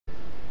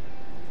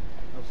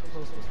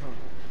post was hung.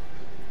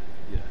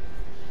 Yeah.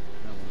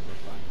 Not one of our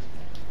finest.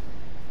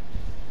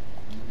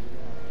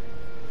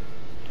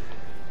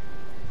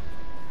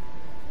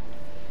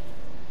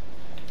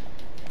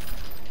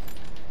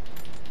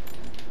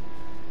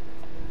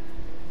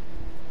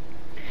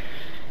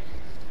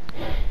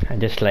 I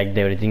just like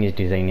the everything is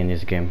designed in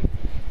this game.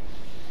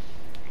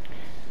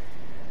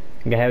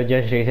 I have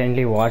just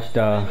recently watched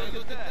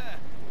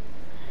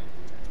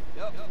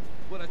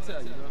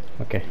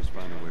okay.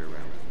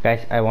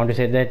 Guys, I want to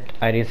say that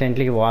I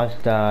recently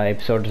watched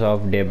episodes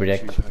of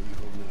Daybreak.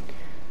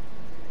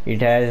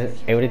 It has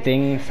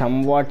everything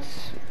somewhat,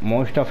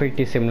 most of it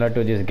is similar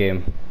to this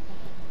game.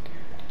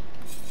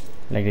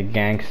 Like the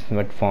gangs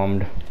were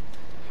formed.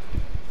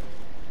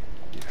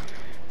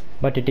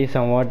 But it is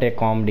somewhat a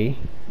comedy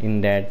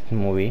in that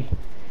movie.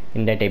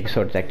 In that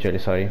episodes actually,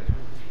 sorry.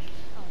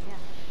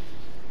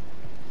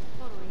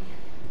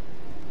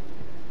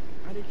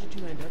 How did you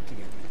two end up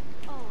together?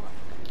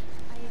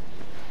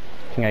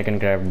 I think I can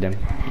grab them.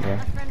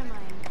 Yeah. A friend of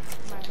mine,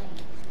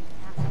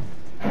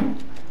 Marlene.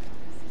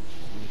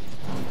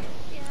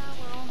 Yeah,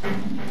 well,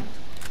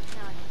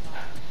 now I can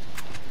talk.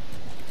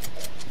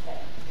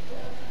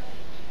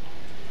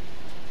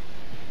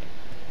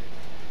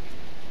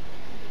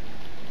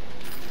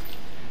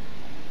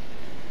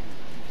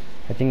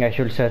 I think I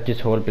should search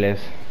this whole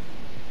place.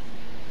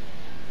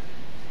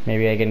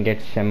 Maybe I can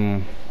get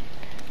some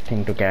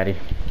thing to carry.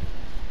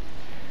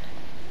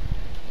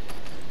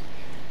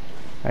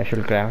 I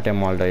should craft a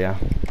molder, yeah.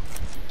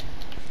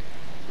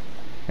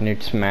 And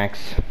it's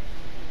max.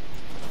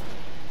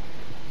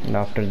 And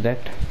after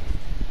that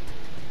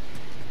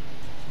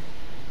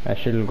I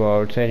should go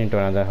outside into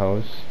another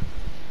house.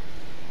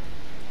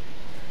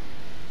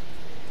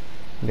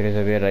 There is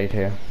a way right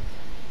here.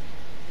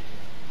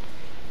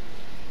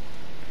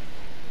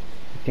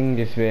 I think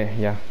this way,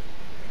 yeah.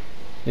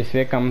 This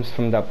way comes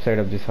from the upside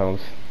of this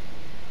house.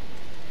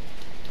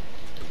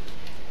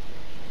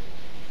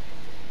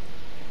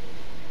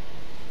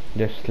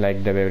 Just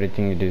like the way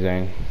everything is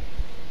designed.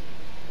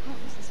 What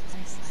was this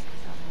place like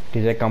without It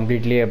is a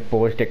completely a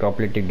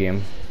post-apocalyptic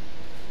game.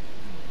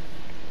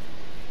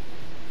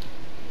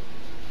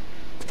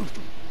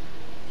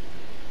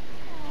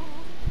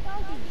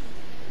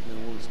 You're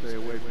gonna want to stay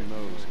away from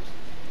those.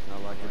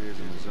 Not like it is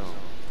in the zone.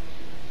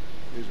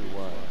 These are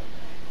wild.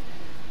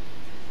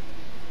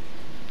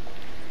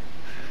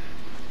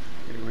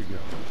 Here we go.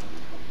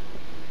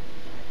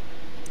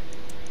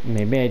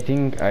 Maybe I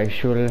think I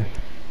should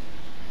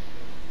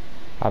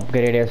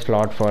upgrade a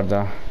slot for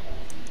the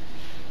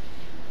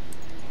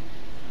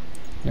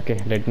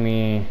okay, let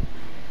me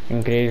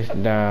increase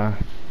the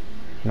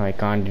no, I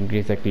can't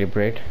increase the clip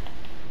rate,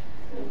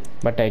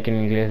 but I can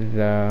increase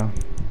the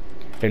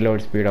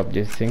reload speed of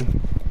this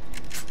thing,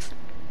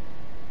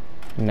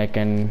 and I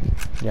can,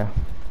 yeah,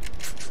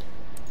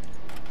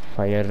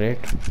 fire rate.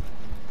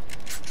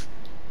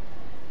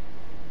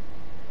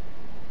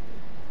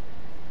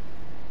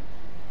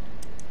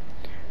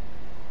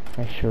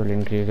 I should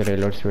increase the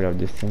reload speed of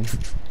this thing.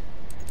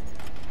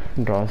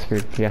 Draw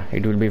speed, yeah,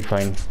 it will be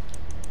fine.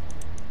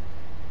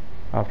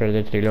 After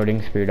that,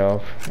 reloading speed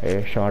of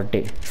a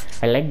shorty.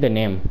 I like the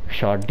name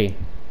shorty.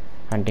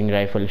 Hunting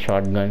rifle,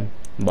 shotgun,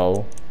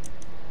 bow,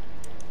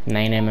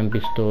 9mm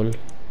pistol,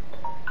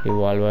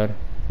 revolver.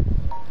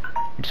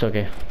 It's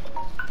okay.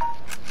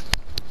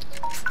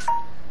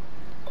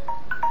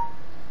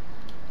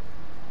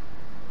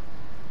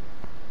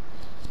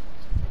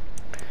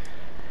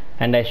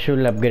 And I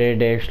should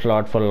upgrade a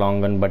slot for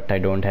long gun, but I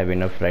don't have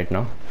enough right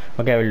now.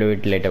 Okay, I will do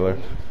it later.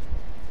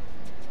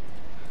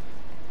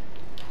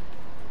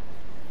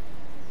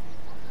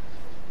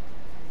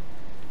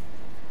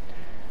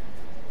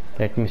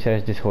 Let me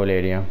search this whole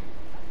area.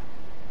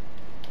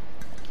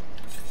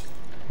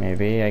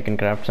 Maybe I can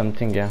craft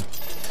something, yeah.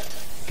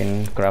 I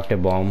can craft a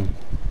bomb.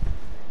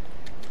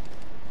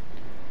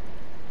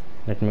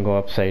 Let me go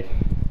upside.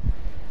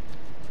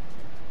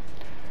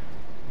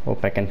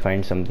 Hope I can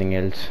find something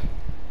else.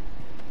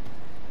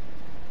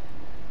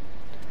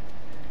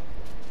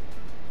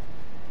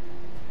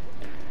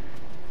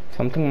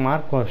 Something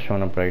mark was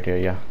shown up right here,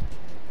 yeah.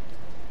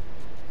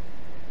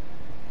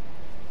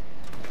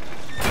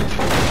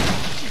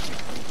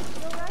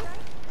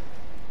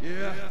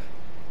 Yeah.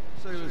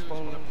 Sailor's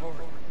falling apart.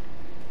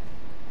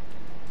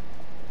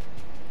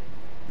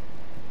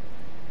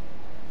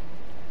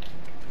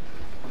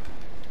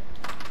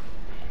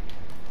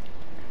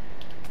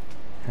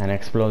 An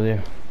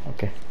explosive,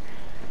 okay.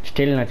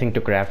 Still nothing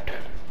to craft.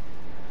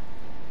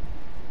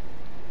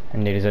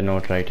 And there is a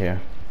note right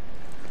here.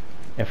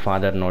 A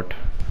father note,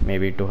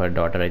 maybe to her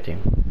daughter, I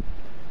think.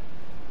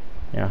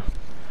 Yeah.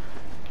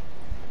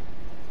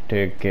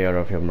 Take care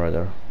of your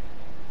brother.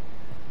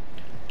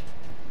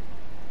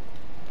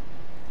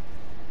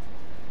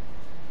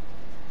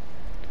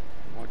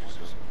 Watch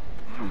yourself.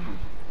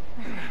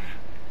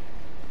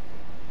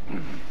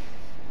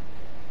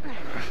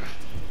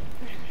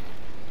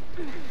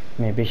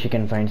 Maybe she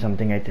can find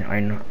something. I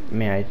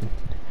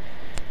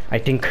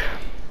think.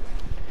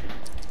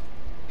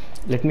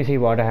 Let me see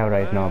what I have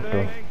right now up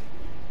to.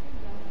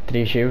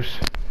 3 shifts.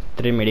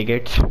 3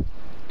 medikits,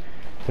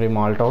 3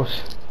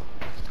 Molotovs,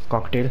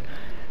 cocktail,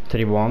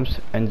 3 bombs,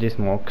 and 3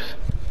 smokes.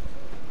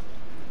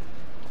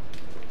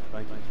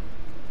 Thank you.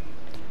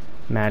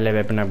 Melee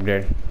weapon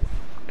upgrade.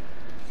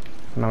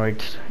 Now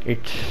it's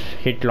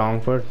hit long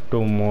for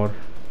 2 more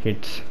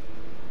hits.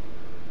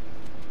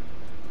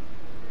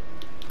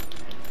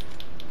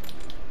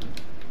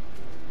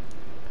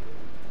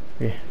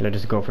 Okay, let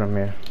us go from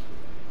here.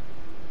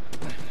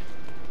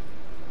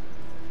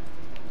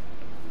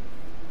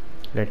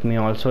 Let me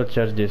also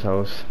search this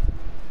house.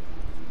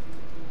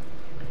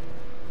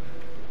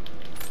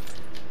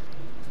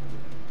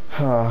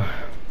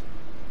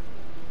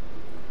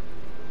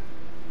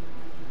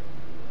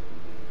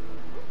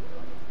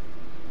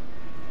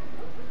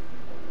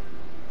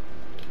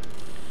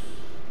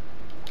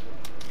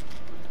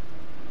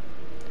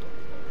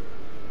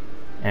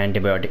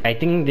 Antibiotic. I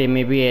think they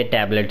may be a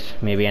tablets,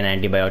 maybe an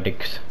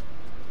antibiotics.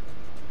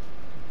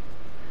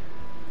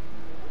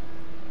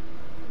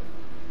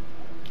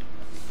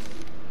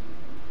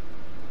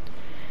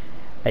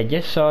 I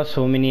just saw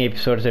so many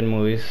episodes and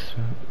movies.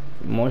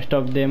 Most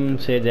of them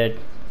say that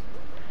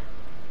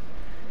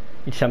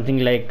it's something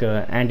like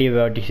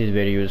antibiotics is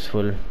very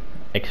useful,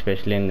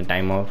 especially in the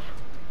time of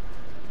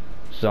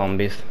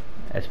zombies,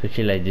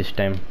 especially like this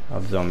time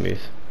of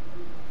zombies.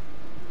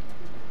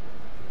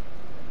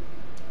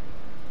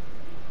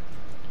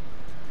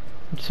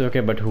 It's okay,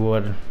 but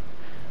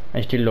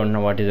I still don't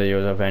know what is the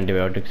use of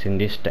antibiotics in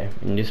this time,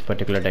 in this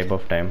particular type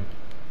of time.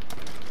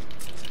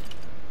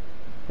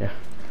 Yeah,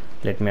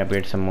 let me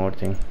update some more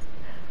thing.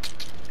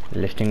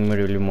 Listing me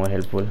will be more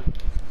helpful.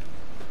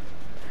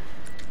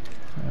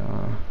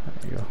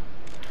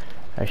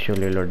 I should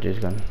reload this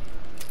gun.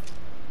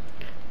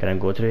 Can I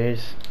go through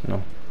his?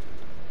 No.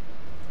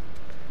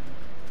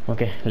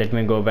 Okay, let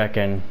me go back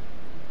and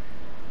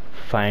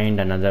find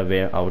another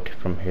way out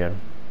from here.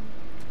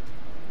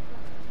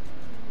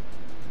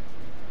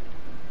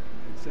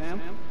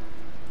 Sam?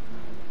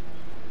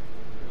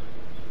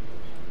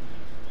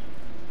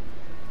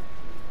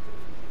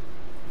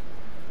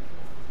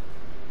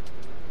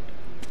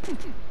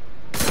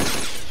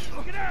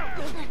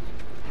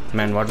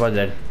 Man, what was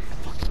that?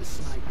 Fucking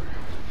sniper.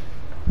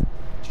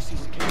 Did you see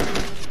what came?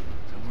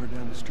 Somewhere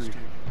down the street.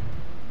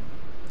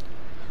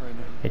 Right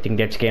now. I think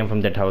that came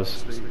from that house.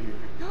 Stay here.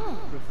 No.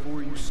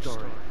 Before you start,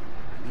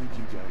 I need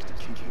you guys to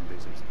keep him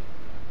busy.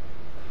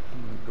 I'm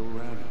gonna go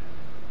around it.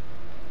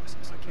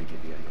 Since I can't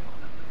get the angle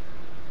on him.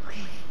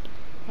 Okay.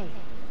 Hey.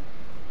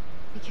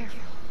 Be careful.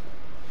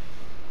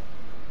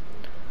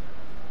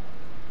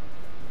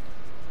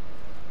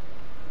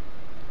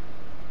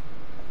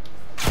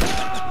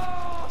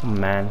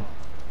 Man,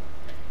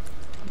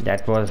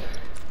 that was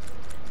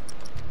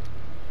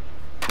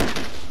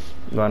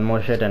one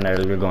more shot and I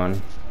will be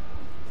gone.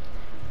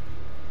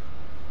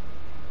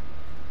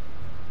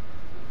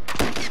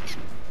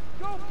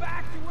 Go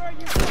back to where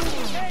you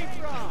came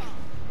from.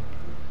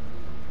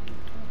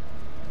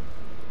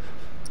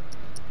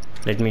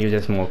 Let me use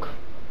a smoke.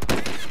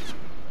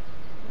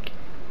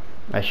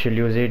 I should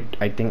use it.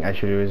 I think I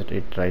should use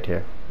it right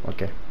here.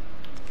 Okay.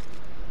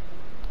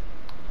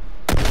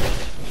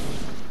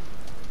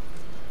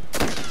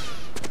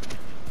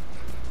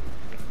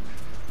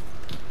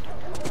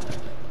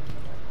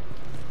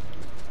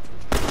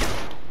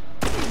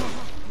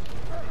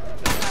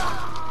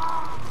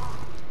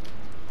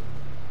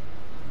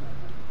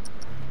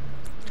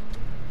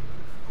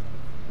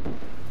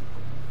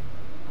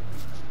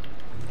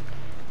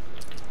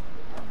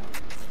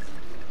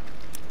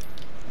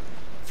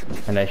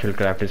 And I should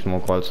craft a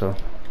smoke also.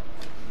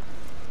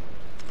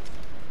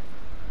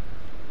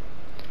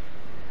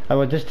 I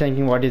was just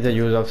thinking what is the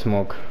use of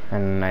smoke,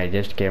 and I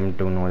just came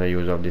to know the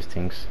use of these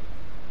things.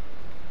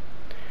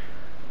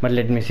 But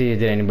let me see, is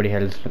there anybody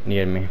else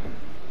near me?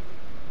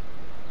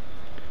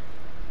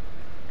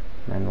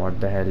 And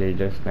what the hell is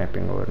just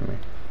sniping over me?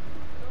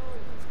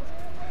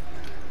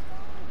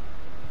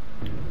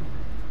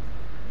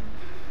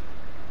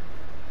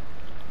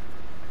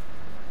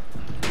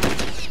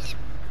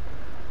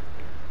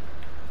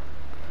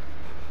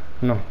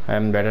 No, I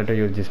am better to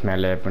use this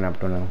melee weapon up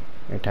to now.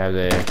 It has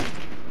a...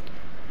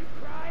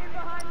 Crying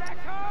behind that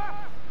car?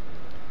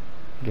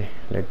 Okay,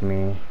 let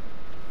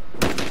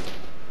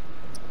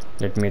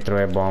me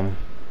throw a bomb.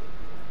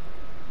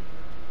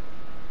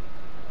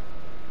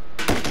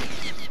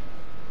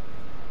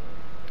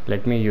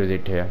 Let me use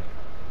it here.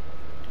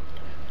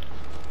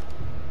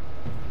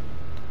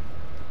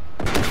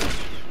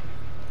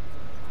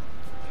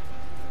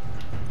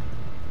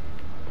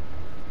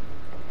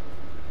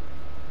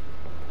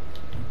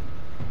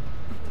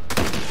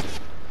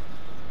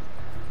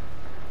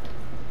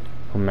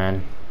 Oh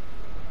man,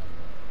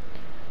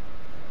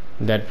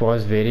 that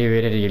was very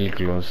really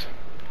close.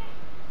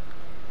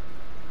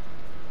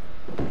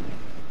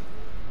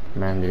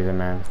 Man, there is a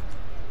man.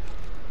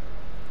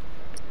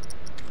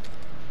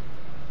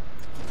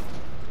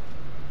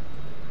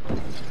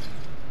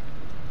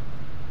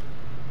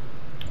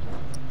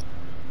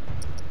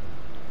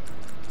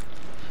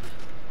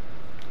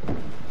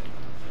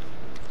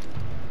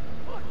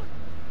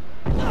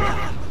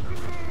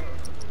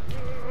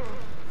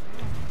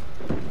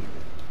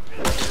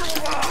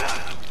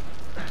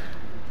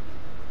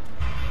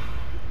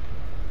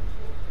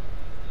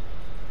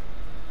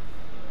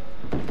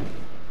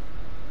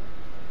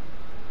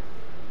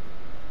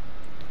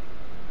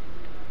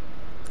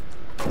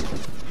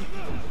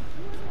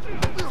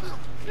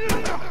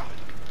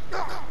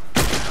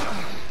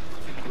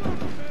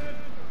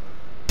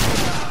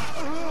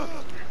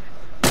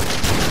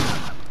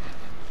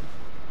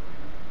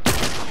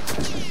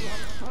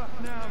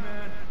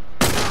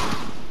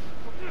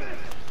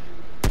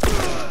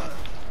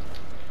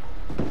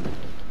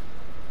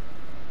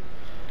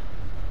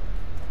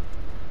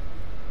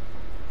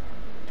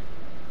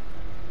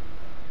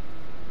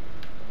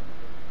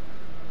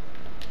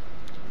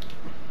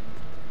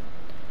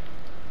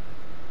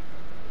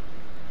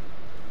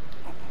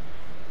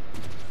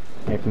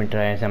 Let me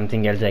try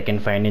something else I can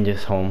find in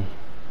this home.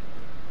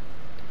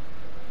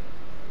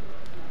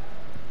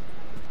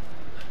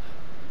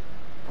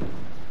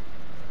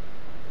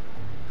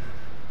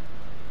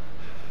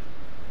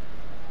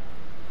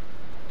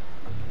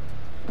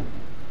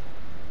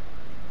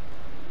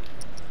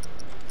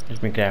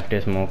 Let me craft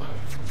a smoke.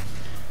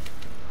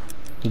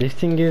 This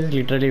thing is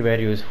literally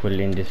very useful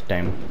in this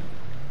time.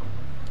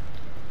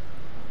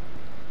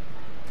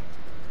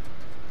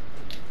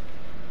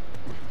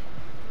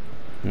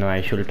 No,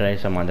 I should try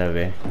some other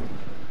way.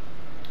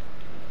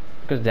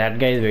 Because that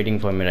guy is waiting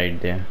for me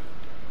right there.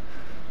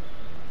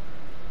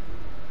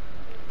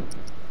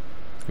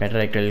 Better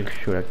I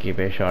should keep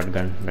a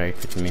shotgun right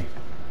with me.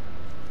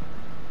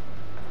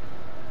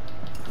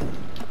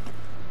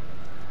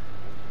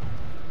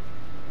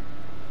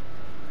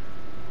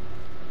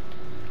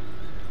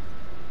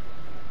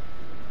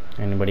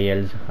 Anybody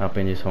else up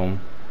in this home?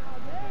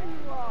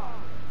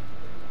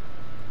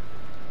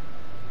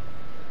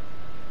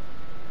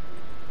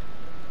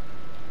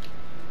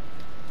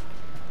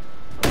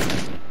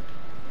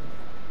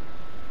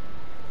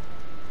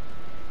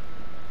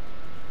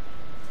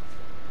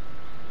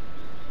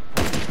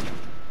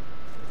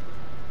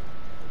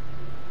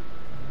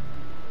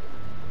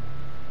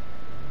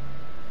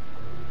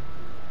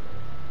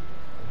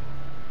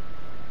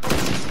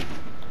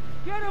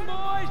 Get him,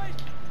 boys!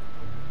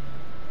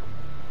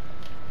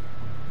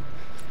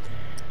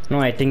 No,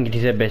 I think it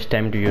is the best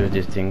time to use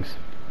these things.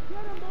 Get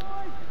him,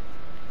 boys!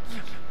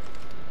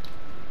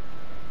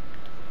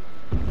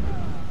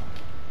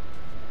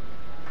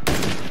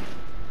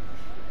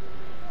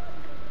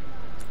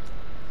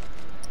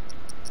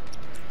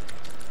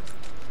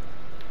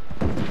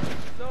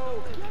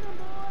 So, get him,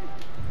 boys!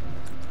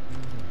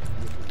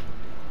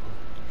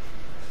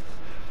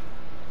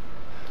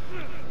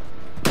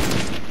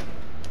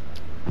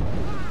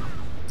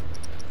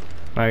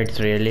 Oh, it's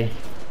really.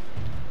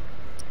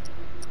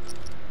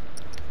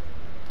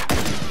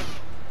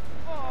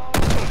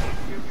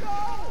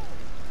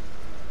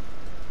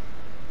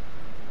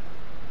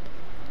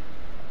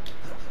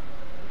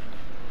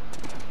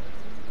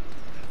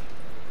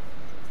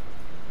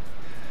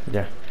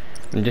 Yeah,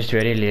 I'm just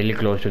really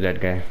close to that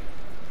guy.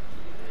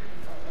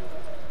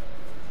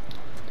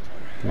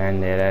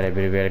 Man, there are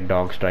everywhere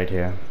dogs right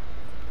here.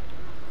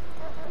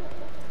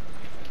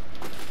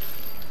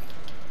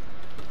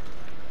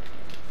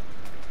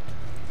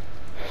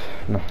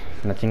 No,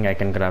 nothing I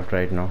can craft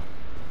right now.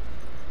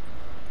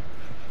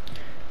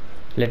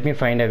 Let me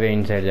find a way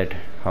inside that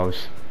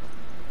house.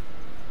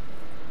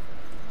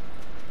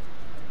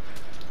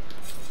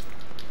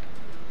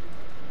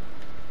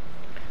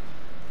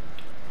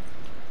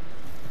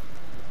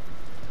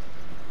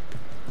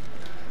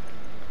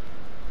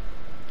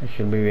 It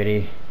should be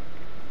very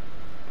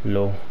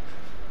low.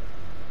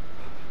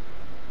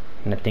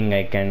 Nothing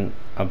I can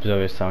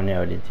observe a sound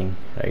or anything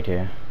right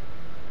here.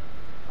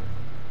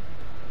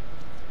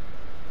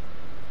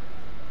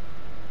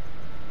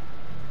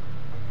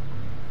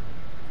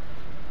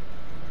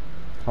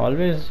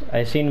 Always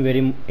I seen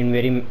in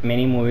very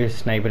many movies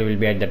sniper will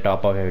be at the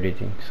top of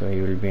everything, so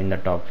he will be in the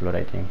top floor,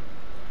 I think.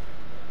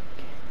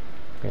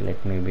 Okay,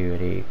 let me be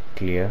very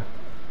clear,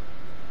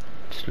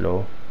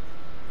 slow.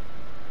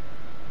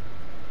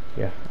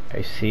 Yeah,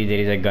 I see there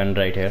is a gun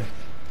right here.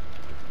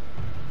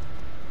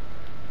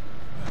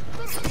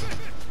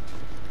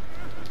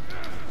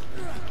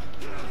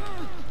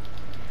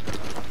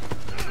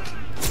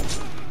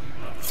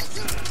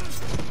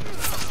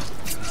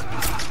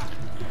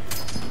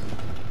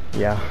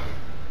 Yeah.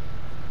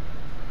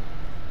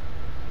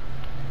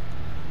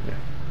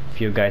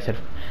 Few guys have.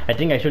 I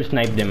think I should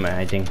snipe them.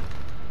 I think.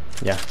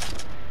 Yeah.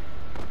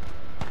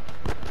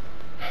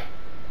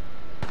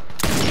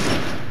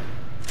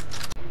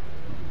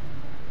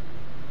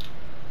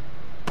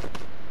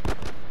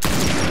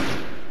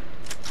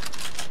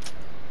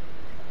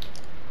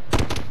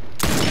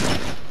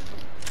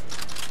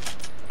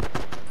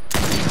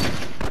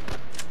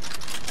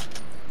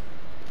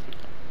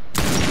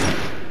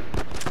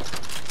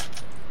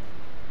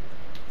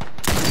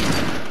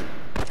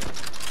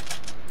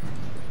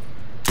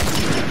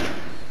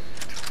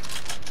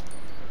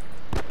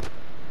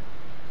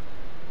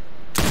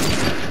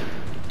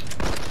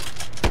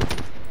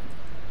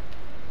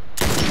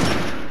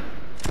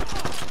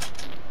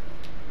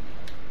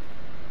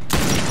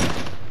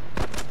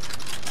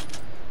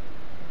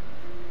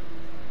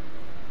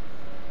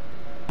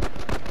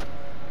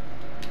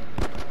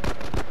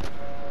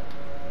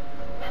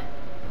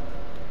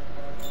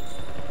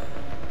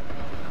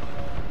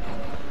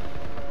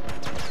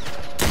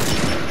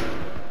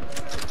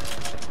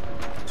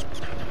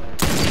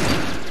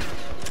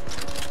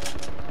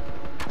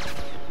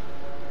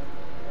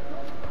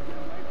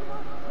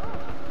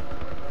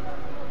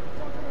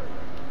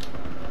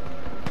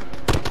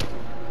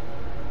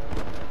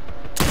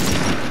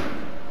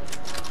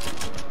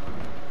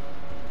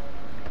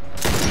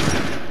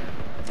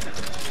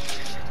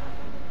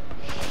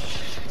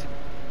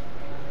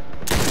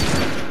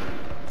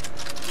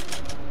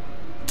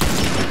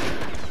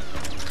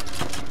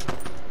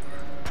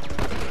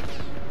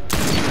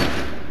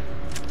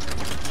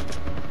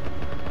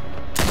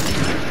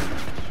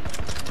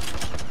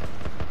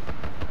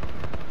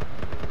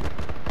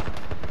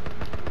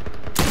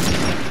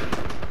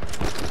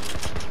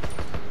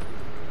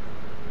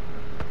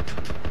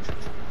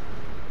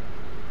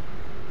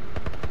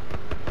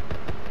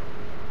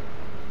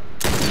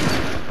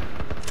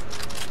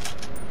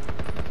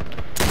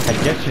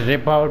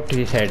 rip out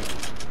his head.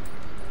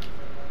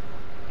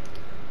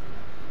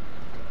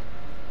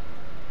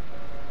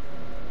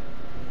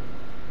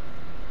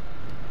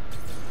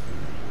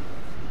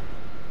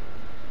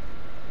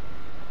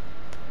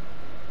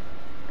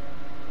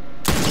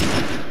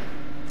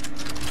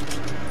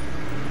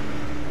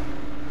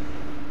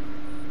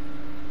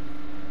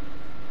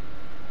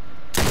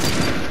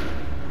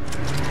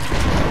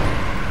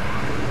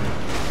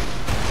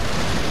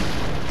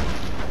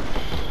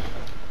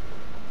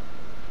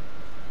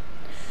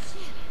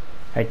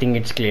 I think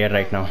it's clear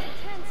right now.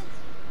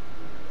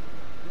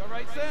 You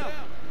alright, Sam?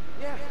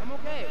 Yeah, I'm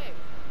okay.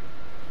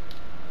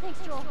 Thanks,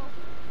 Joel. Look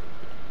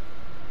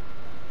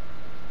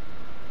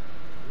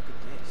at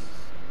this.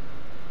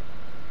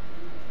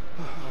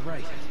 All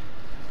right,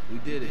 we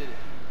did it.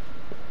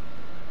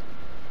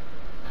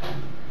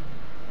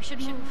 We should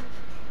move.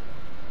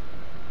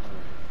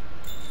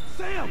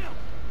 Sam!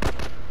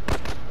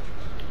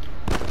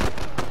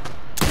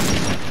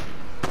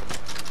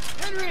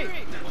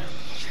 Henry!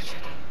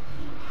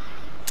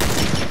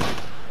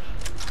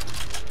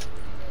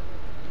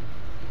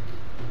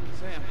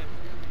 Sam,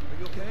 are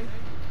you okay?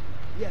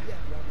 Yeah, I'm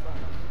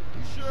fine.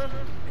 You sure?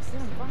 I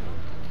said I'm fine.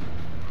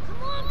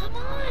 Come on, come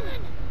on!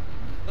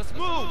 Let's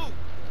move!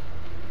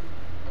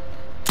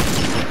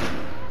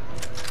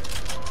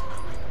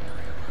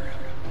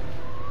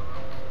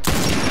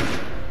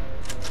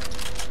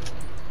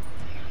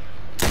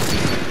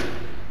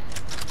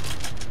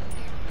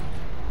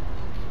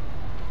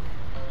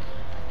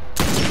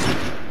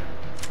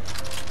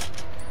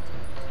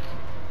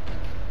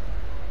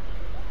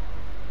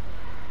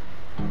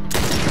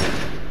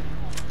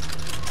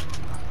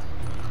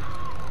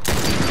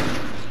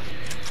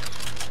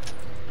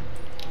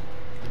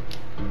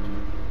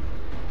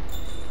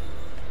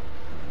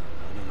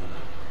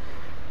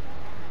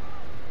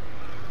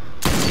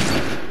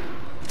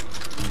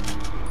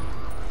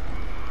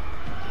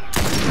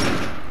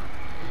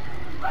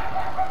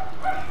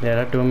 There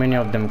are too many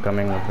of them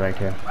coming up right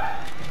here.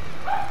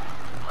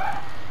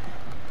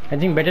 I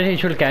think better he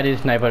should carry his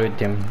sniper with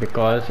him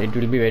because it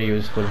will be very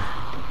useful.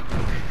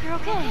 You're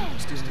okay.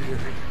 Just here.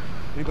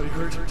 Anybody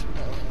hurt?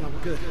 No, we're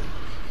good.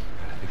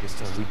 I think it's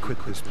time we quit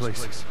this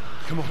place.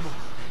 Come on.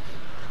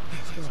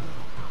 Let's go.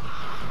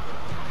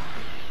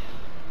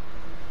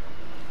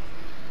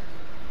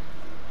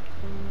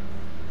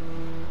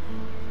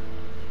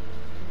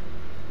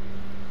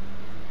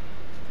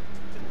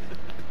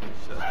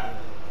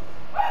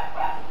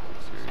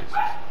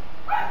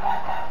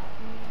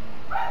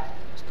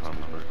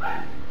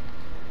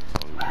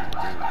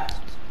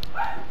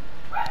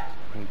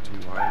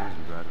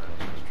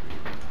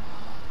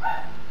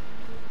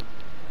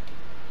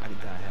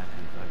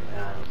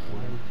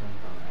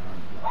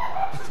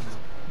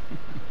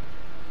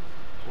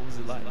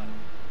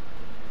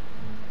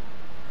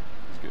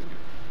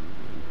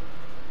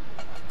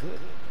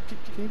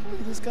 Can you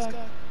believe this guy?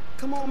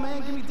 Come on,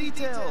 man, give me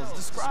details.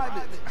 Describe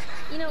it.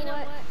 You know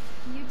what?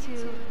 You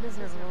two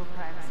deserve a little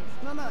privacy.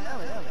 No,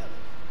 Ellie.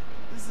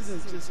 This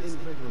isn't just any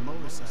regular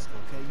motorcycle,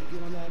 okay? You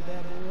get on that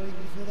bad boy, you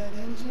feel that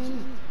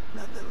engine?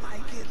 Nothing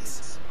like it.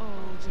 Oh,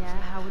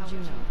 yeah? How would you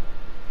know?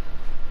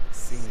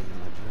 Seen it in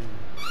my dream.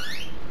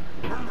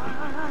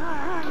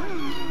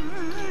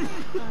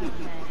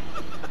 Okay.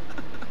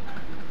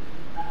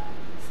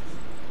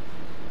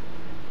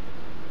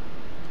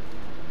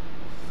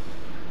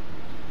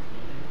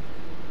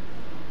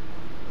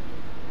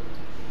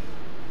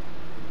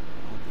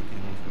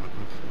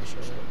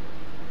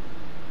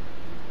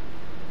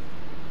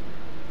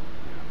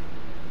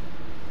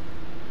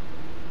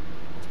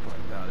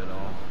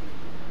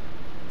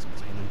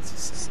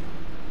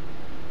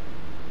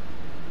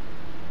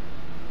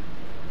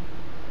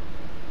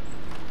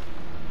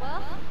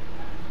 Well,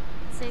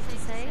 safe to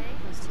say,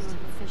 those two have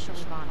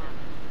officially gone out.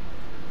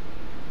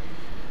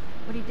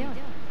 What are you doing?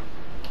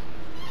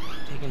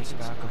 Taking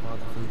stock of all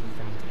the food we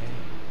found today.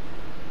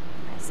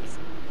 I see.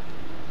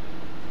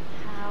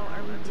 How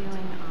are we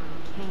doing on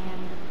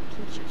canned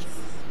peaches?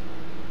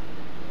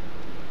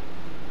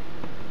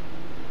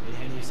 Did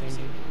Henry send you?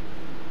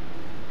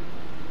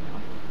 No.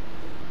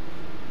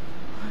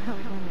 What are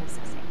we doing this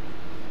Sunday?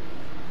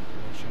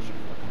 Well, show me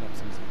fucking up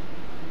something.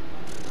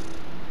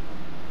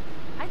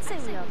 I'd say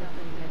we all did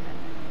pretty good then.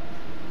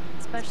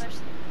 Especially. Is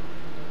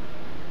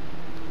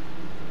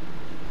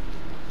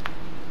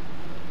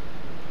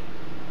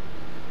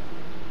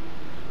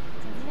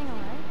everything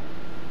alright?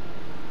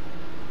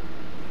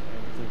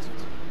 Everything's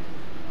fine.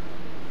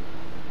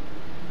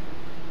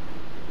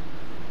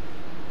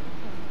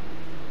 Okay.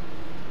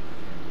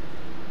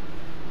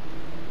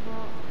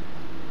 Well,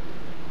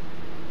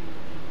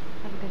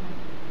 have a good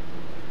night.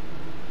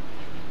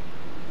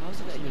 How's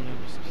it that you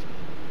never see?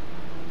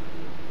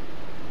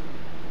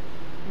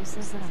 Who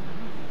says that I'm not?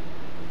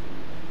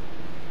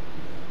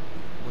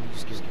 What are you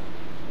scared of?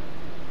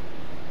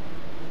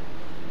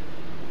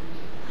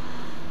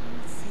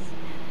 Let's see.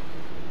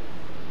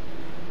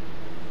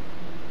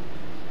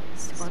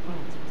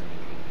 Scorpions are pretty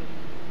creepy.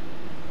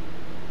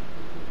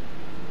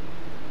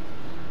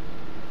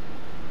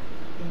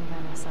 Being by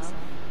myself.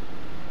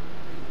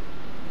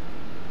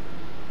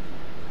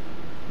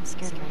 I'm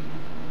scared right now.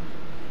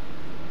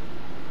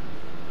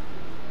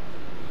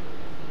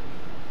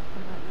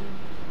 What about you?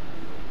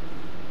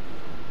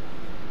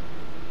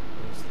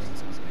 Those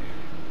things out there.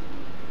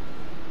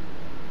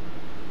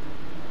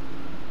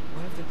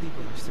 What if the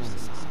people are still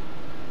inside?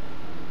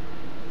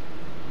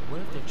 What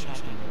if they're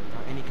trapped in there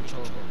without any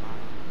controllable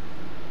body?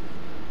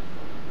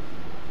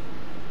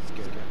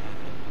 Scared of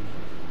happening to me.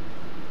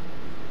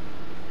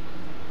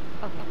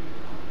 Okay.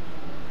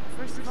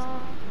 First of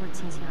all, we're a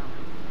team now.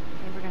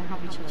 Okay, we're gonna help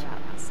each other out.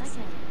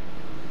 Second,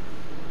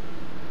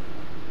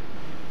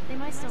 they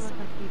might still look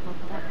like people,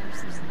 but that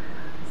person is not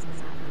there.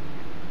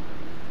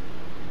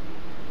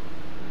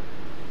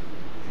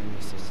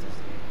 Henry says that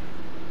they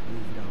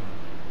moved on.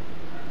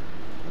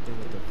 But they're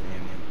with their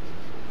family.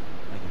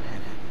 Like in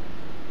heaven.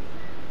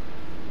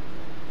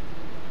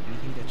 You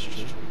think that's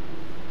true?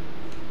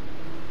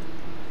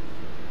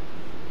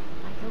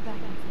 I go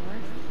back and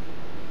forth.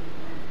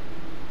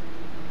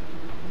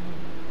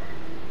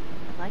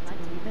 I'd like to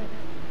believe it.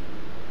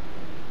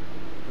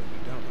 But you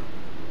don't.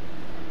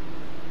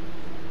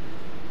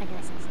 I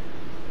guess it's...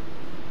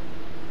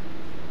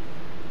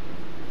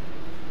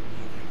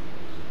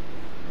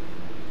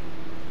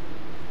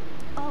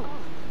 Oh! On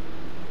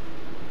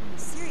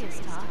the serious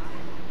talk,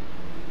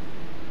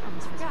 I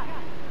almost forgot.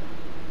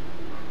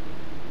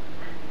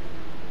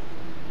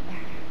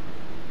 There.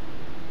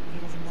 If he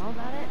doesn't know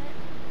about it,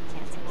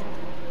 can't take it away.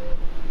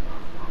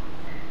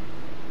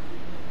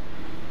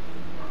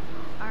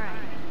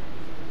 Alright.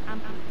 I'm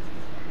Pete.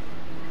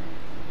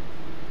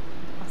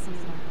 I'll see you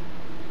tomorrow.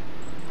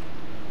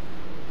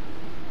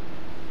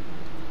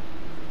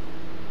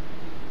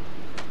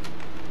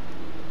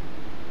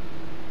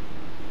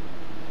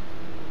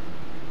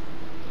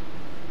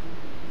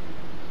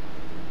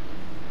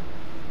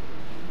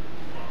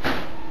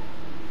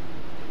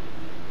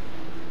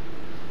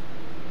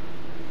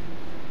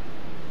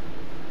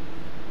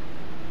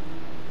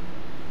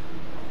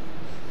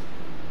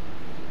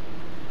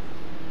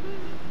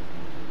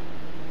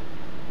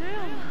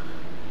 Damn.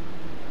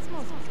 It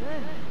smells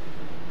good.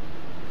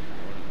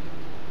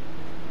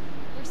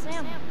 Where's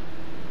Sam?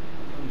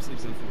 I'm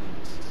sleeping for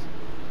once.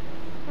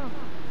 Huh.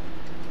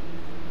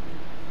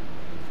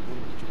 What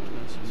was joining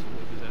us? You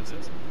know his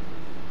assets?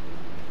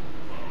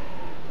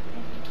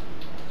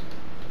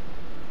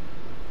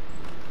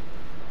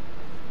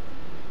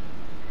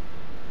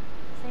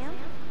 Sam?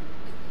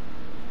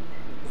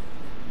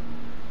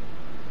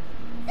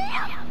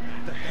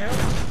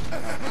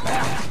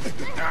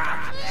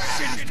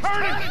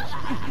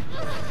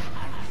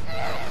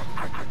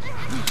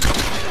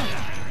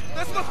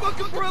 That's my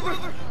fucking brother!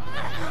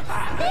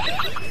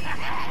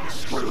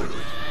 Screw it.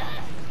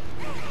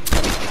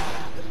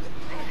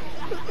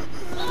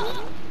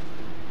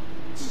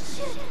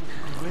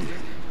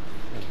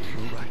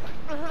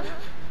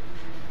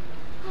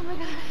 Oh my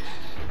god.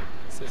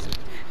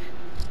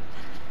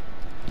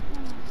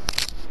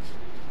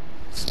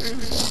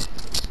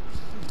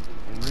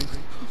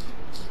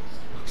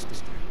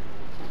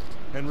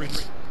 Henry?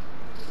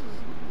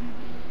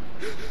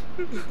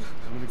 I'm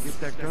gonna get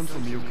that gun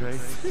from you, okay?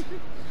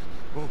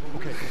 Oh,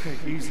 okay,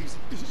 easy.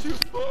 It's your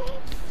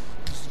fault.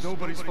 It's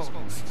nobody's fault.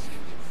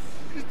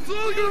 It's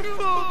all your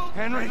fault.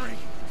 Henry!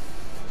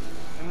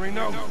 Henry,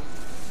 no!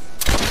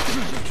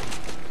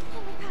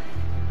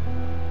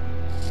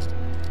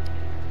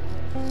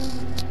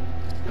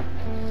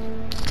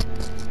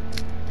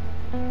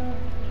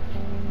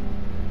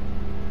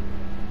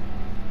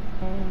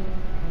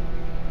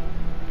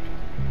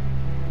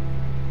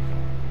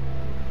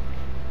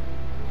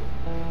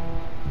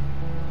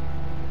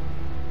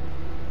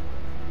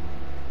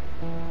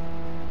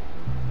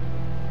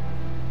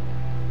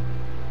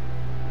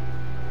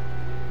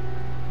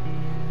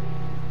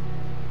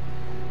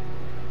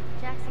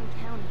 Jackson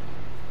County.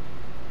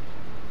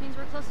 Means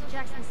we're close to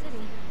Jackson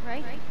City,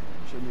 right?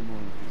 Show me more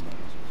in a few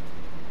minutes.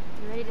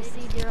 You ready to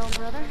see dear old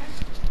brother?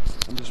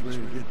 I'm just ready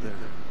to get there.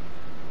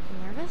 You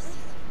nervous?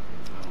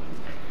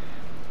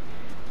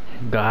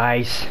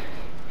 Guys,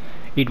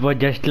 it was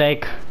just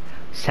like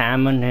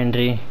Sam and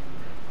Henry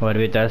were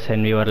with us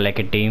and we were like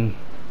a team,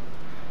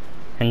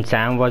 and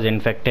Sam was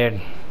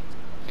infected,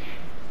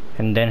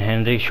 and then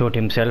Henry shot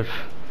himself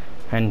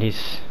and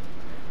his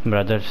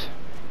brothers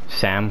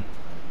Sam.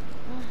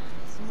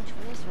 So much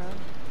for this road.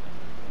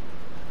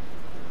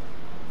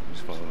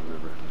 Just follow the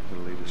river.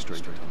 It'll lead us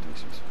straight to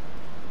Thomas's.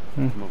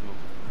 Come on.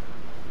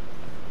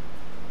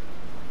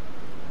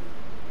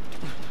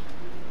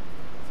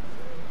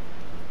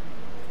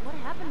 What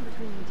happened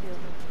between you two?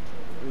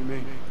 What do you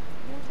mean?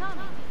 You and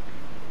Tommy.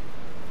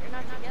 You're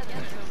not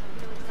together, so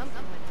clearly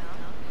something went down.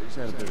 We just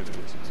had a bit of a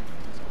distance.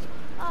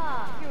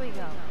 Ah, here we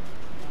go.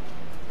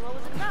 So what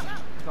was it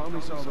about?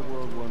 Tommy saw the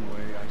world one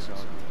way, I saw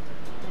it.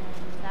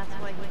 And that's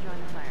why he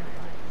joined the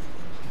Fireflies.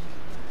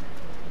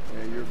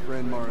 Yeah, your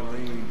friend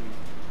Marlene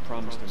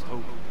promised him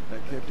hope.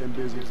 That kept him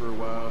busy for a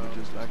while, but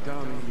just like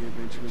Tommy, he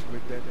eventually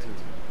quit that too.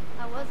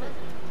 How was it?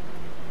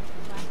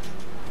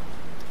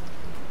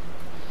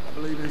 I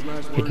believe his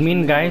last It words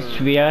means, to me guys,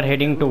 were, we are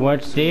heading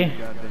towards the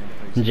 "Goddamn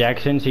face."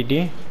 Jackson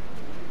City. He's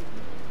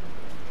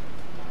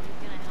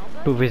gonna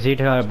to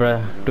visit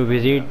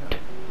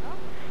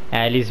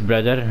Allie's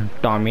brother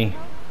Tommy.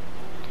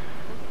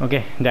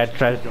 Okay, that's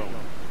right. Right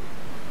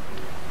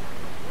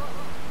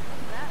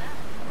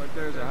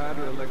there's a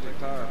hydroelectric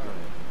power plant.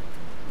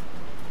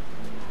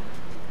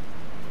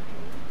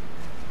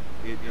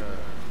 It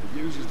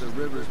uses the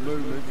river's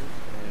movement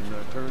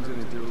and turns it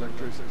into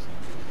electricity.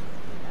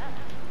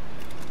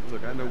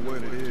 Look, I know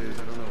what it is.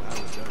 I don't know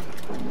how it's done.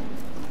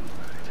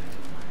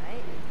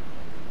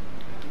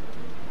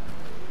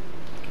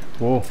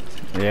 Whoa,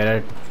 there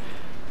are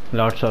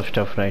lots of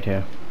stuff right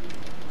here.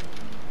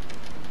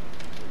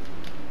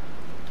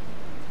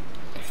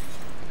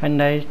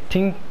 And I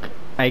think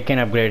I can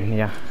upgrade.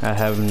 Yeah, I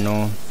have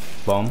no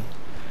bomb.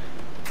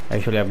 I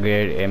should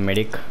upgrade a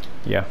medic.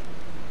 Yeah.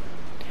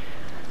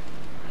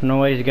 No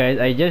worries guys,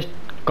 I just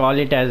call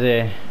it as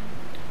a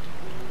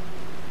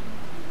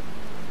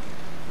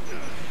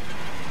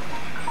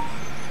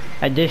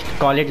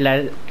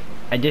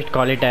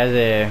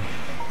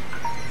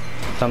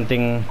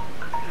something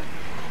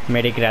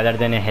medic rather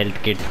than a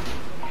health kit.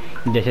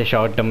 Just a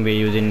short term we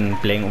use in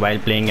while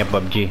playing a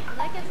PUBG.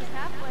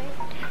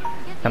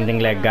 Something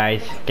like,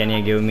 guys, can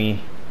you give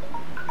me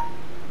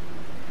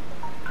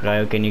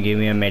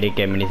a medic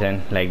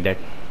ammunition, like that.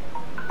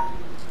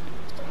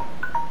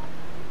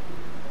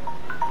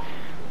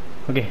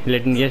 Okay,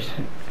 let me just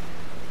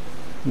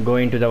go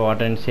into the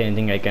water and see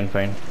anything I can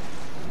find.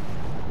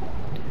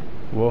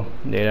 Whoa,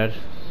 there are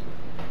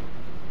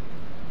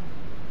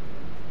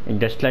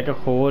just like a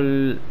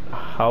whole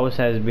house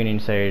has been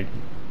inside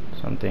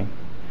something.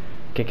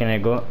 Okay, can I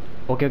go?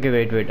 Okay,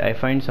 wait, I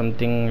find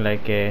something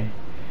like a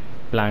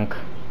plank.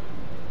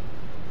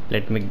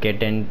 Let me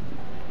get in.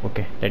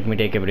 Okay, let me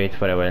take a breath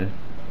for a while.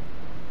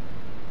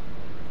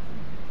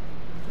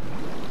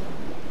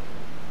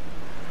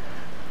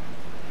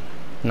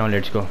 Now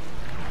let's go.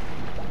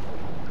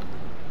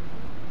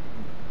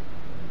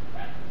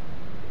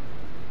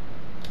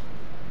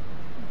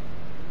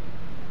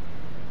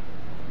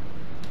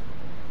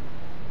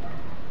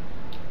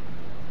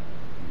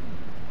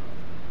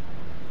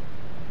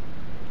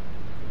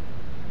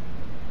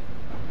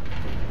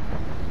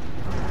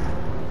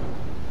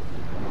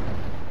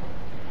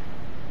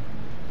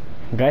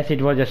 Guys,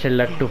 it was just a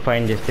luck to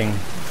find this thing,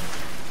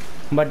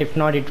 but if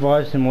not, it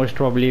was most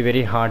probably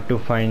very hard to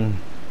find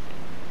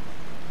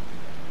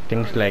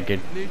things like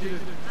it.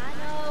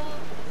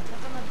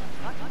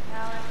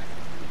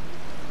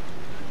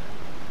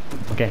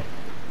 Okay,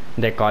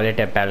 they call it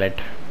a pallet.